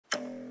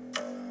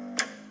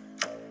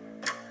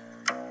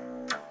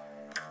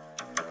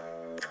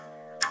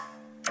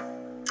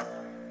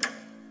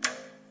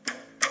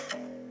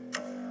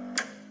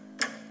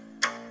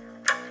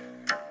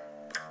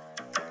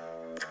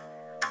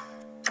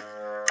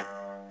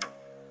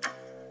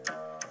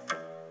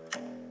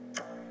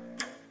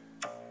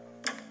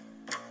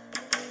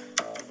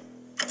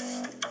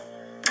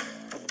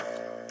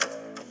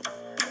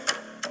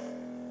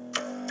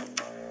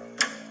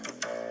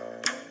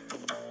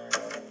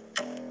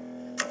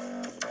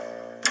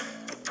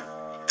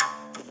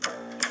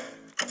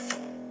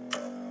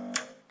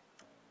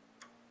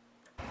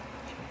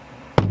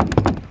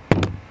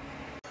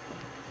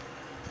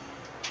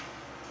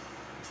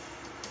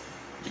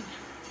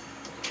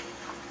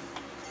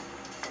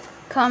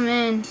Come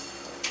in.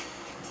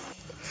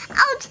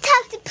 Oh,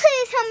 detective,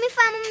 please help me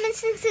find my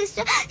missing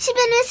sister. She's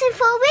been missing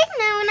for a week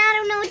now, and I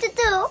don't know what to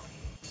do.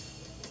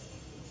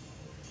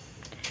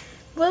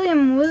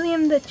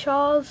 William the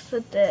Charles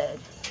the Dead.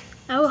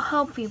 I will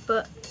help you,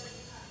 but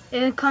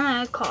it'll come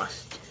at a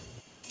cost.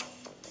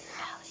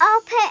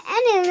 I'll pay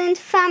anything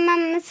to find my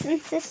missing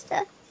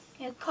sister.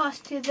 It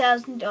costs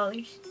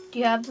 $2,000. Do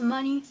you have the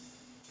money?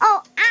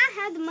 Oh, I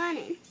have the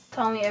money.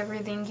 Tell me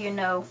everything you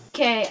know.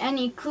 Okay,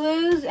 any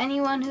clues?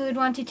 Anyone who would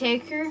want to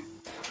take her?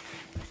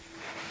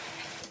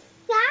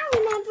 Yeah, I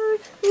remember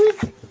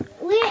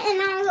we're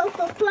in our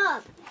local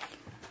club.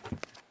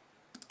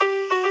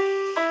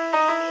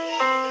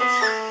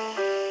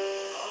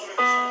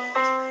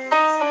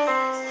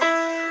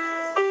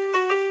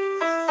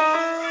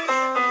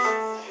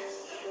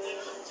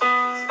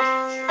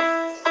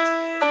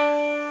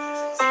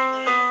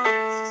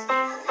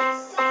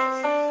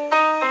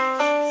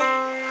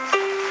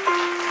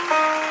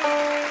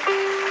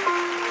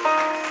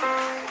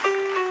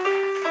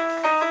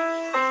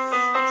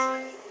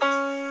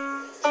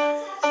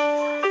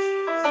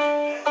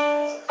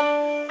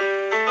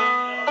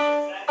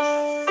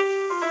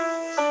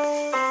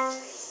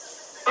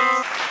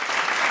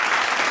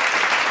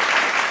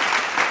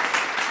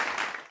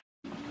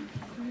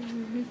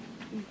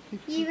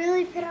 You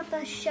really put up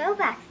a show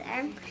back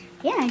there.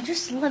 Yeah, I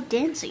just love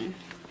dancing.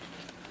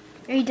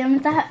 Are you done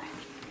with that?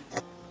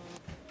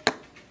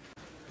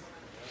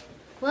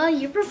 Well,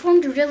 you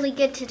performed really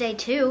good today,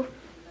 too.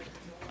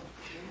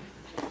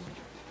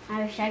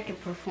 I wish I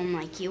could perform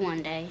like you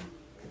one day.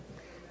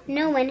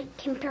 No one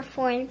can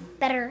perform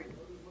better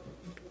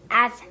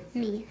as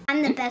me.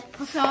 I'm the best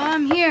performer. So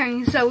I'm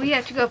hearing, so we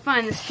have to go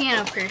find this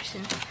piano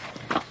person.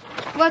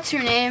 What's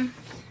her name?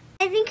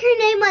 I think her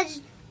name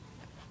was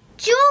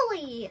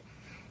Julie.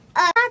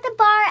 At the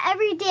bar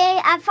every day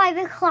at 5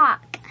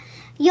 o'clock.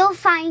 You'll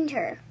find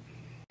her.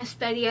 Miss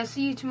Betty, I'll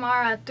see you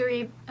tomorrow at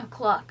 3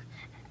 o'clock.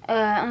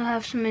 I'll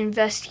have some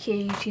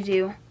investigating to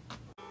do.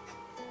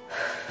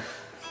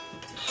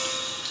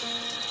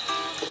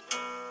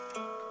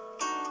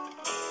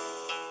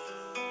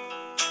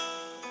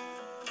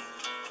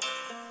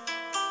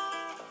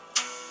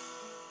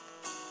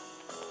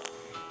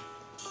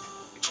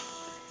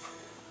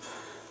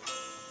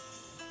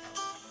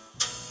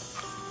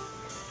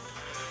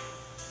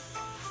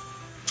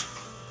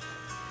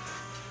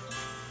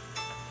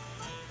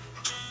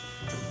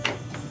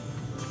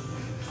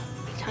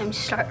 Time to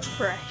start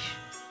fresh.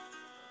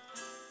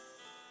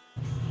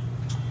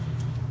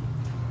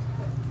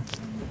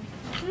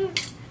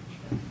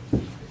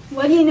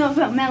 What do you know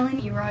about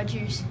Melanie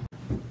Rogers?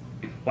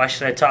 Why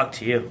should I talk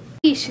to you?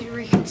 You should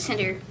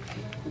reconsider.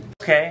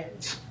 Okay,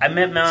 I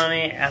met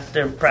Melanie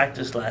after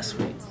practice last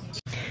week.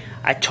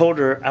 I told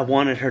her I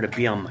wanted her to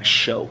be on my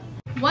show.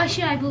 Why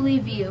should I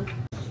believe you?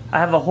 I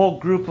have a whole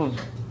group of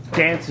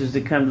dancers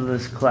that come to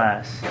this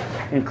class,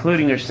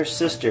 including her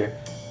sister.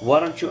 Why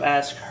don't you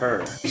ask her?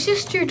 Your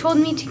sister told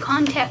me to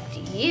contact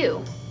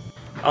you.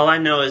 All I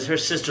know is her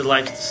sister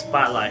likes the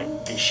spotlight,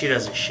 and she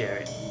doesn't share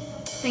it.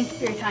 Thank you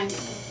for your time.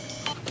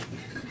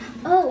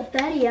 Oh,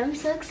 Betty, I'm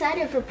so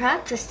excited for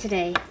practice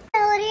today.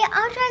 Melody,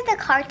 I'll drive the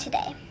car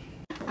today.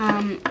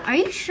 Are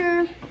you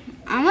sure?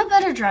 I'm a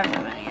better driver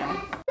than you.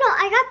 No,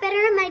 I got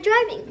better at my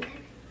driving.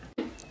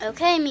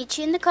 Okay, meet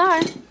you in the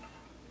car.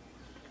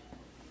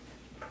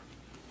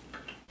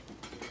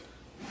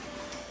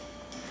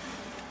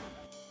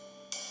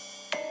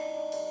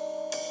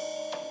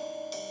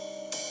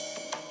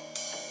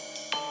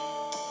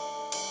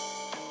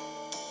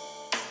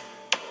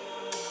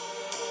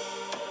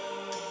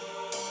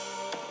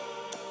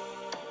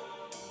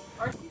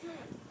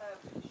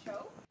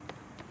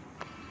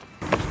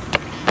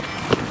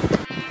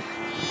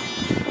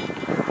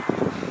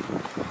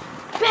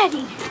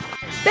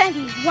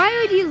 Betty, why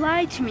would you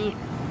lie to me?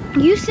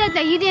 You said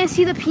that you didn't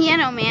see the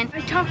piano man.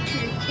 I talked to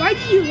you. Why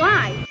did you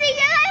lie?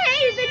 Because I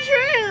hate the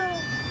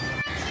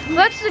truth.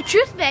 What's the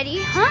truth, Betty?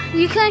 Huh?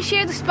 You couldn't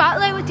share the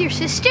spotlight with your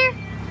sister?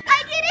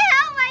 I couldn't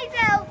help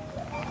myself.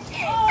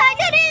 I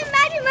couldn't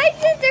imagine my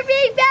sister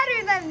being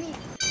better than me.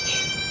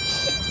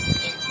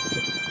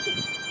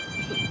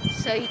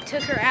 So you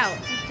took her out,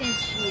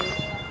 didn't you?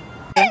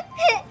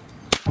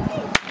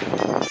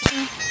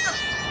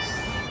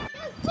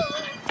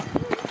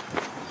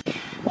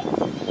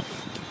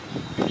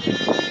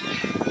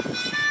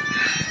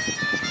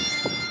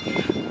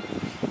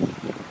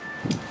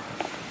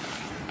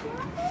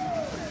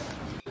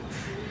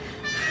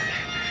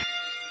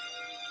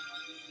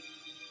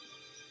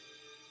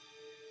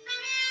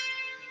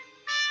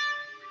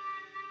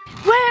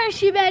 Where is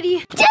she,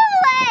 Betty?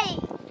 Julie!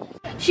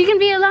 She can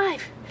be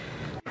alive.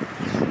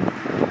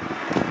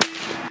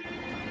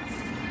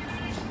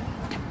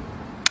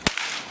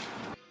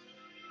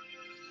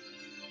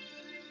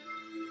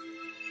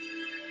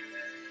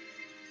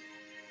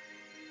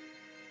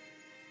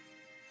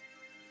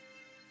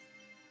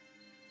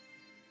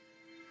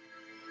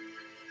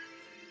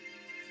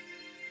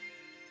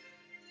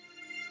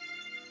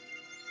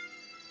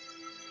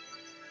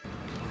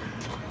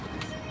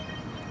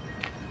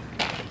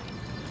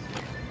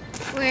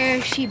 Where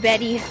is she,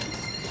 Betty?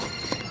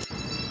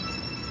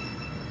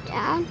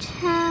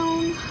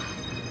 Downtown.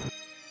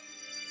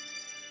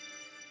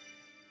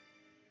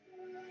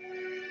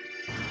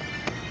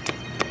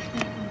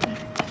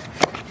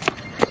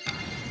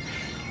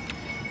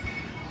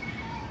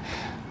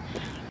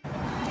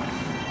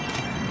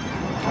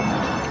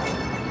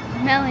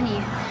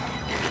 Melanie.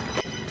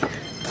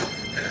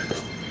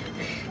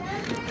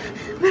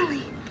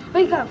 Melanie,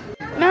 wake up.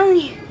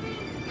 Melanie.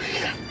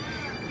 Wake up.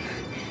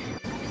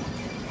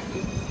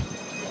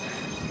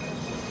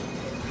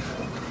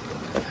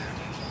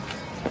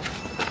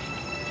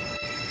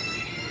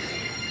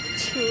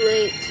 Too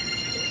late.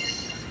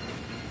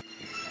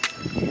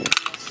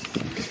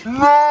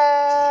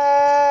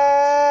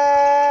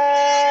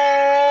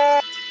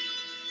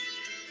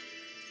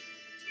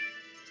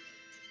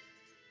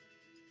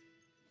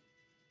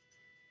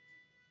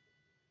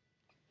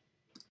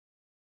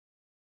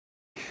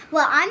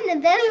 Well, I'm the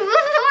best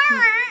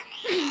performer.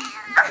 Is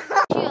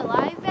she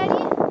alive,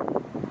 Betty?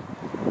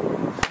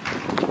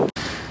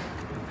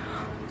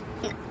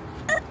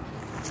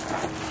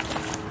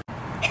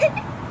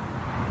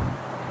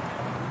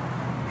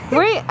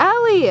 Wait,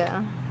 Ellie!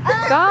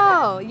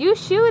 Go! You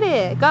shoot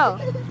it! Go!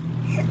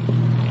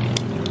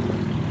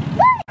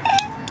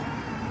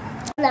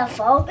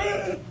 Level.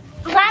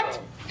 Punch,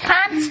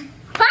 punch,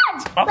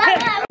 punch. Okay.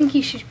 I think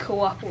you should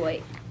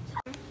cooperate.